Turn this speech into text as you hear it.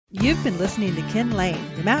You've been listening to Ken Lane,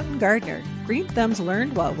 the Mountain Gardener. Green thumbs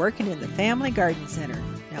learned while working in the Family Garden Center.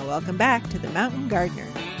 Now welcome back to the Mountain Gardener.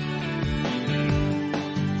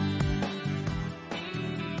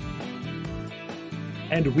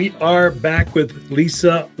 And we are back with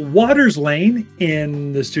Lisa Waterslane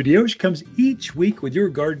in the studio. She comes each week with your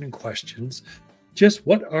gardening questions. Just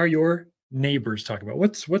what are your neighbors talking about?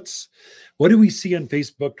 What do we see on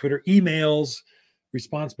Facebook, Twitter, emails,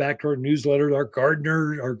 response back to our newsletter, our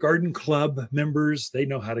garden club members? They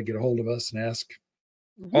know how to get a hold of us and ask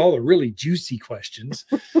all the really juicy questions.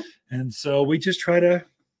 And so we just try to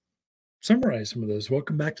summarize some of those.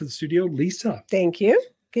 Welcome back to the studio, Lisa. Thank you.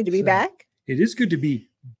 Good to be back. It is good to be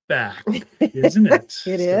back, isn't it?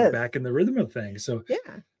 It is. Back in the rhythm of things. So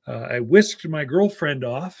yeah, I whisked my girlfriend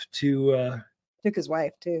off to took his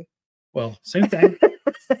wife too. Well, same thing.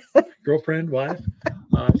 Girlfriend, wife,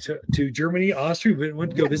 to Germany, Austria. We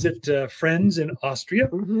went to go visit friends in Austria,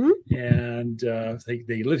 and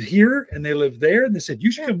they live here and they live there. And they said,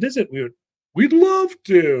 "You should come visit." We'd love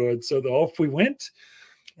to. And so off we went.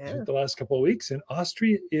 The last couple of weeks, and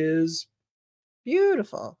Austria is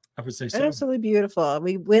beautiful. I would say so. Absolutely beautiful.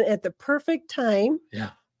 We went at the perfect time. Yeah,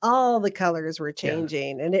 all the colors were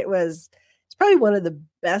changing, and it's probably one of the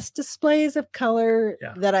best displays of color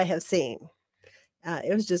that I have seen.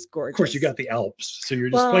 It was just gorgeous. Of course, you got the Alps, so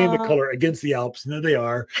you're displaying the color against the Alps, and there they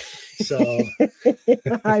are. So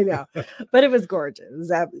I know, but it was gorgeous. It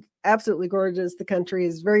was absolutely gorgeous. The country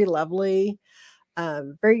is very lovely,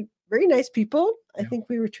 very very nice people. I think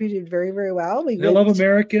we were treated very very well. They love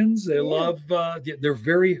Americans. They love. They're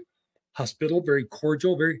very hospitable, very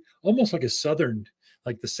cordial, very almost like a southern,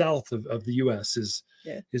 like the south of the U.S. is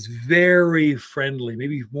very friendly,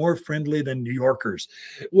 maybe more friendly than New Yorkers.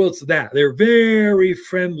 Well, it's that they're very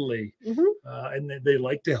friendly, and they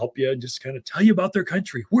like to help you and just kind of tell you about their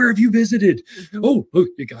country. Where have you visited? Oh,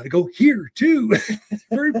 you got to go here too.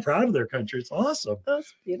 Very proud of their country. It's awesome. Oh,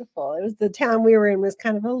 it's beautiful. It was the town we were in was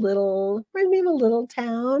kind of a little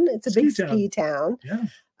town. It's a big ski town. Yeah.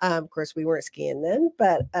 Of course, we weren't skiing then,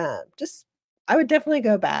 but I would definitely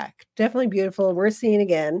go back. Definitely beautiful. We're seeing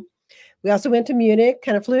again. We also went to Munich,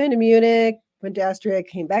 kind of flew into Munich, went to Austria,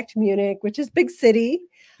 came back to Munich, which is big city.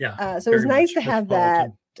 Yeah. So it was nice to have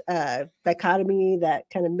that dichotomy, that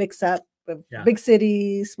kind of mix up of big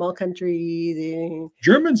city, small country.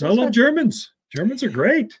 Germans. I love Germans. Germans are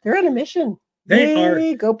great. They're on a mission.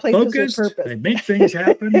 They go places focused, with purpose. They make things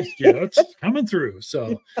happen. It's coming through.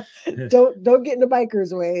 So don't get in the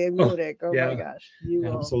biker's way in Munich. Oh my gosh. You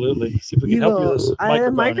will. Absolutely. See if we can help you with this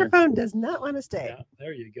microphone. Microphone does not want to stay. Yeah,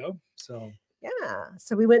 there you go. So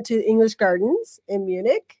so we went to English Gardens in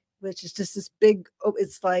Munich, which is just this big,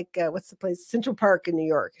 it's like what's the place? Central Park in New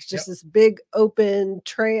York. It's just this big open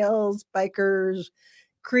trails, bikers,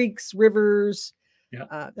 creeks, rivers.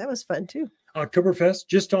 Yeah. That was fun too. Oktoberfest,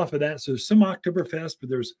 just off of that. So some Oktoberfest, but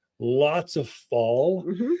there's lots of fall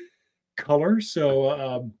color.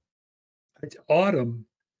 So it's autumn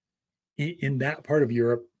in that part of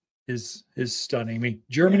Europe is stunning. I mean,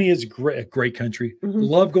 Germany is a great country.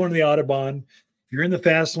 Love going to the Autobahn. If you're in the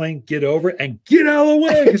fast lane, get over and get out of the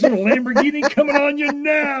way because there's a Lamborghini coming on you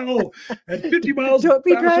now at 50 miles. Don't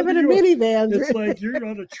be driving a minivan. It's like you're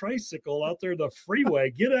on a tricycle out there, the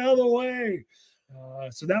freeway. Get out of the way.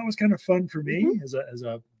 So that was kind of fun for me as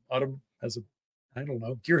a I don't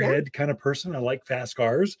know, gearhead kind of person. I like fast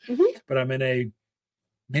cars, but I'm in a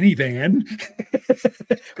minivan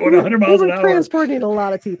going 100 miles an hour. Transporting a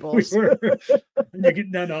lot of people. And you're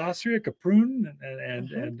getting down to Austria, Prune,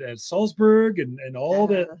 and Salzburg, and all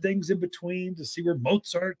the things in between to see where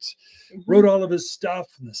Mozart wrote all of his stuff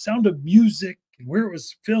and the sound of music and where it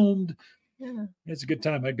was filmed. Yeah, it's a good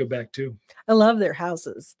time. I'd go back too. I love their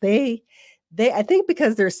houses. I think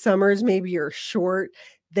because their summers maybe are short,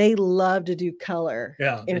 they love to do color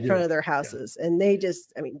in front of their houses. And they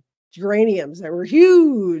just, geraniums that were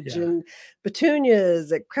huge and petunias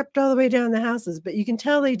that crept all the way down the houses. But you can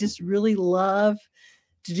tell they just really love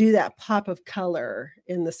to do that pop of color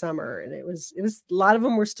in the summer. And it was a lot of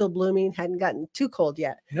them were still blooming, hadn't gotten too cold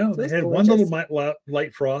yet. No, they had one little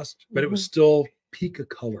light frost, but it was still peak of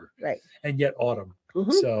color. Right. And yet autumn.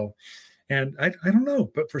 So, and I don't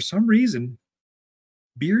know, but for some reason,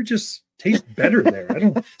 beer just tastes better there.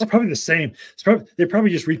 It's probably the same. They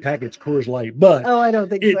probably just repackaged Coors Light, but I don't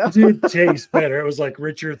think so. It did taste better. It was like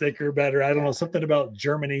richer, thicker, better. I don't know, something about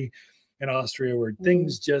Germany and Austria where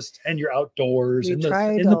things just, and you're outdoors in the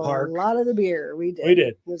park. A lot of the beer we did. We did.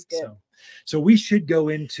 It was good. So we should go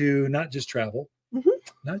into not just travel,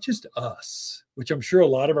 not just us, which I'm sure a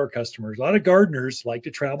lot of our customers, a lot of gardeners like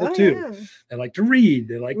to travel too. Yeah. They like to read.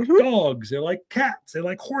 They like dogs. They like cats. They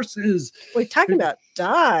like horses. We're talking about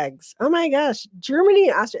dogs. Oh my gosh. Germany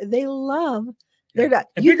and Austria, they love their dogs.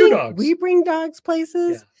 And bigger dogs. We bring dogs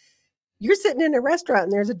places. Yeah. You're sitting in a restaurant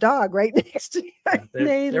and there's a dog right next to you.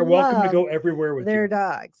 Yeah, they're welcome to go everywhere with their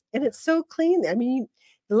dogs. And it's so clean. I mean,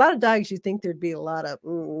 a lot of dogs, you think there'd be a lot of,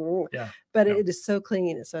 but it is so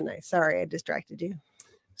clean. It's so nice. Sorry, I distracted you.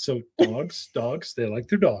 So dogs, they like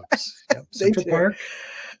their dogs. Yep. Central Park,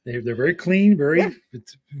 they're very clean,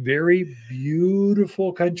 it's very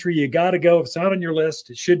beautiful country. You got to go. If it's not on your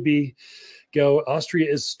list, it should be. Go.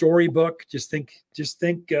 Austria is storybook. Just think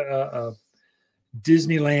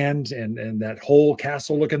Disneyland and that whole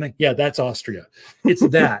castle looking thing. Yeah, that's Austria. It's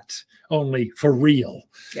that only for real.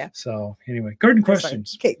 Yeah. So anyway, garden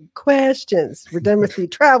questions. Okay, questions. We're done with the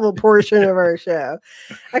travel portion of our show.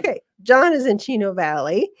 Okay, John is in Chino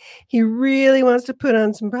Valley. He really wants to put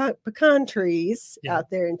on some pecan trees out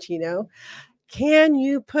there in Chino. Can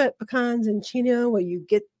you put pecans in Chino? Will you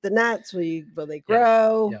get the nuts? Will they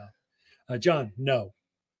grow? Yeah. John, no.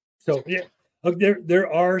 So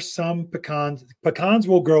there are some pecans. Pecans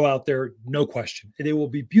will grow out there, no question. They will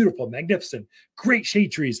be beautiful, magnificent, great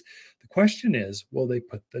shade trees. The question is, will they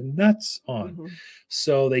put the nuts on?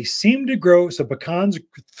 So they seem to grow. So pecans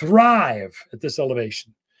thrive at this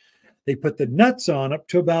elevation. They put the nuts on up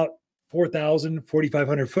to about 4,000,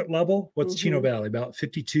 4,500 foot level. What's Chino Valley? About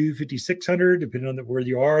 5,200, 5,600, depending on where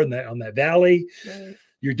you are on that valley. Right.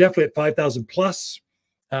 You're definitely at 5,000 plus.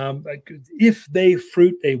 If they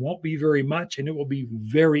fruit, they won't be very much, and it will be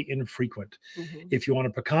very infrequent. If you want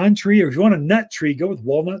a pecan tree or if you want a nut tree, go with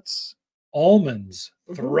walnuts. Almonds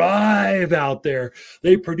thrive out there.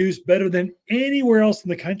 They produce better than anywhere else in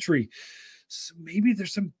the country. So maybe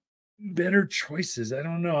there's some better choices. I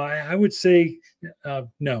don't know. I would say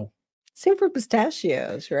no. Same for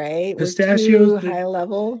pistachios, right? Pistachios, high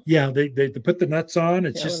level. Yeah, they put the nuts on.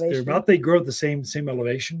 It's just they grow at the same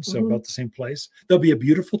elevation, so about the same place. They'll be a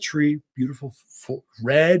beautiful tree, beautiful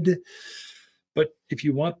red. But if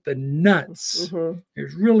you want the nuts,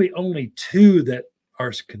 there's really only two that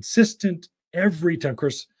are consistent every time. Of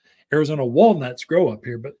course, Arizona walnuts grow up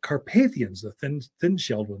here, but Carpathians, the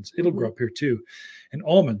thin-shelled ones, it'll grow up here too. And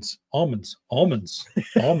almonds. I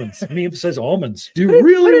mean, it says almonds do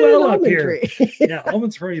really well up here. Yeah,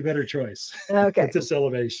 almonds probably a better choice. Okay. At this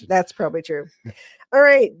elevation. That's probably true. All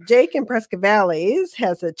right. Jake in Prescott Valleys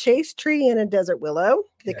has a chase tree and a desert willow.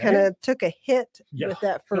 They kind of took a hit with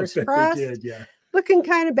that first frost. They did, yeah. Looking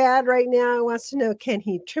kind of bad right now. He wants to know, can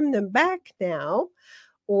he trim them back now?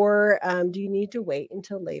 Or do you need to wait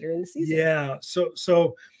until later in the season? Yeah.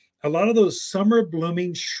 So a lot of those summer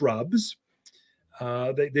blooming shrubs,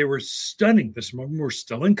 they were stunning. Some of them were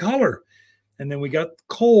still in color. And then we got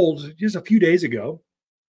cold just a few days ago.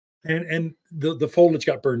 And the foliage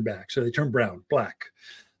got burned back. So they turned brown, black.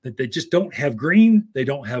 They just don't have green. They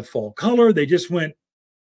don't have fall color. They just went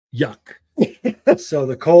yuck. So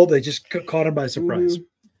the cold, they just caught them by surprise.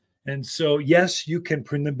 And so, yes, you can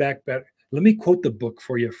prune them back better. Let me quote the book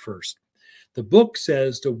for you first. The book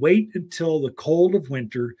says to wait until the cold of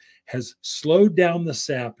winter has slowed down the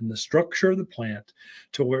sap and the structure of the plant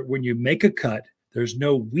to where when you make a cut, there's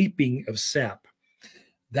no weeping of sap.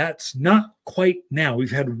 That's not quite now. We've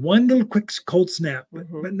had one little quick cold snap,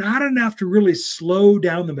 but not enough to really slow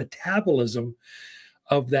down the metabolism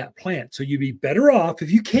of that plant. So you'd be better off,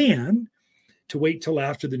 if you can, to wait till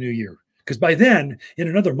after the new year. Because by then, in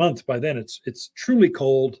another month, it's truly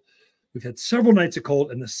cold. We've had several nights of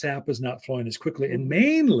cold and the sap is not flowing as quickly. And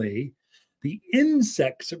mainly the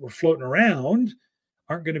insects that were floating around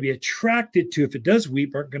aren't going to be attracted to, if it does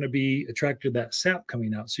weep, aren't going to be attracted to that sap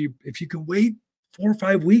coming out. So if you can wait 4 or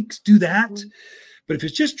 5 weeks, do that. But if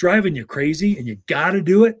it's just driving you crazy and you got to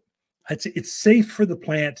do it, it's safe for the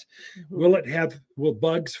plant. Will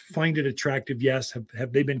bugs find it attractive? Yes.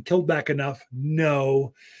 Have they been killed back enough?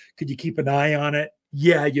 No. Could you keep an eye on it?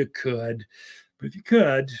 Yeah, you could. But if you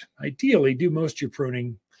could, ideally do most of your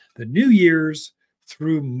pruning the New Year's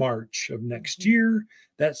through March of next year.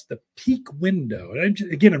 That's the peak window. And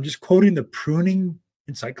I'm just quoting the Pruning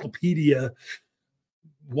Encyclopedia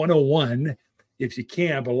 101, if you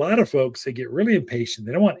can. But a lot of folks, they get really impatient.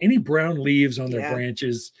 They don't want any brown leaves on their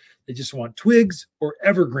branches. They just want twigs or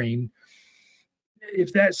evergreen.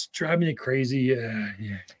 If that's driving you crazy,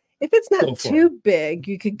 if it's not too big,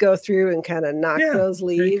 you could go through and kind of knock those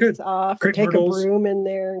leaves off, or take a broom in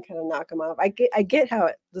there and kind of knock them off. I get how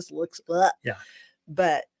it just looks, but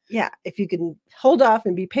if you can hold off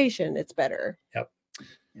and be patient, it's better. Yep.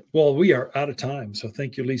 Well, we are out of time. So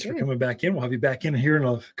thank you, Lisa, for coming back in. We'll have you back in here in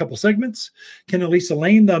a couple segments. Ken and Lisa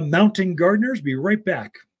Lane, the Mountain Gardeners, be right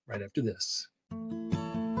back right after this.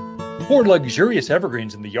 For luxurious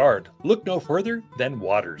evergreens in the yard, look no further than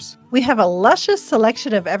Waters. We have a luscious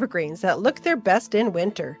selection of evergreens that look their best in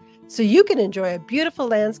winter, so you can enjoy a beautiful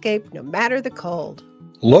landscape no matter the cold.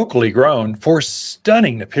 Locally grown for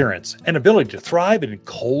stunning appearance and ability to thrive in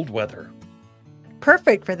cold weather.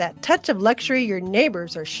 Perfect for that touch of luxury your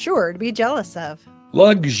neighbors are sure to be jealous of.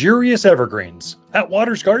 Luxurious evergreens at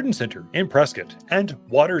Waters Garden Center in Prescott and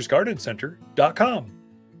watersgardencenter.com.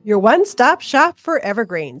 Your one-stop shop for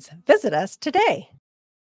evergreens. Visit us today.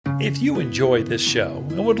 If you enjoyed this show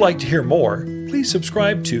and would like to hear more, please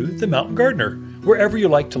subscribe to The Mountain Gardener wherever you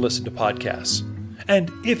like to listen to podcasts.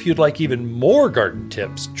 And if you'd like even more garden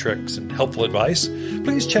tips, tricks, and helpful advice,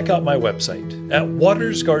 please check out my website at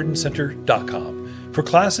watersgardencenter.com for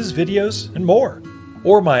classes, videos, and more,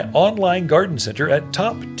 or my online garden center at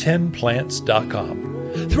top10plants.com.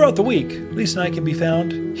 Throughout the week, Lisa and I can be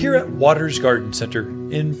found here at Waters Garden Center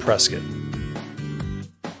in Prescott.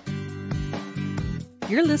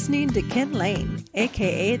 You're listening to Ken Lane,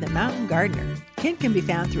 aka the Mountain Gardener. Ken can be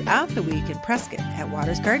found throughout the week in Prescott at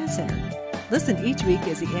Waters Garden Center. Listen each week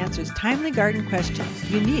as he answers timely garden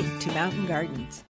questions unique to mountain gardens.